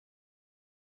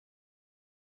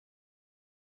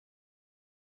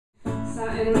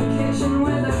Sat in the kitchen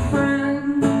with a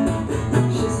friend.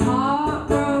 She's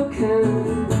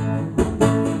heartbroken,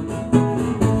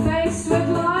 faced with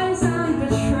lies and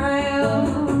betrayal.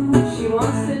 She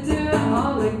wants to do it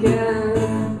all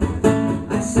again.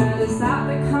 I said, is that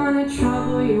the kind of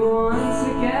trouble you want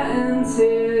to get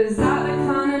into? Is that the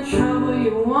kind of trouble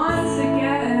you want to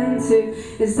get into?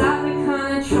 Is that the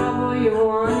kind of trouble you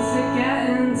want to get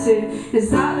into? Is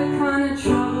that the kind of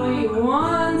trouble you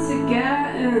want to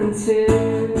get into?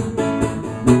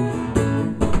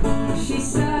 She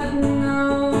said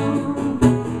no.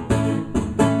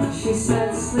 She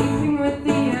said sleeping with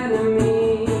the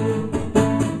enemy,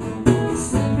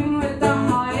 sleeping with the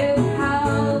hired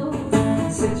help,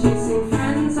 seducing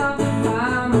friends of the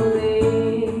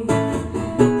family,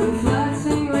 and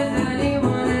flirting with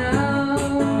anyone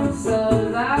else. So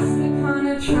that's the kind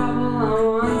of trouble I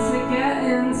want to get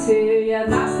into. Yeah,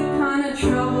 that's the kind of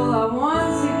trouble I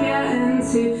want to get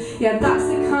into. Yeah, that's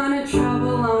the kind of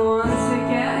trouble I want to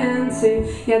get into.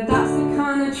 Yeah, that's the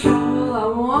kind of trouble I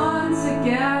want to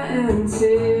get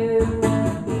into.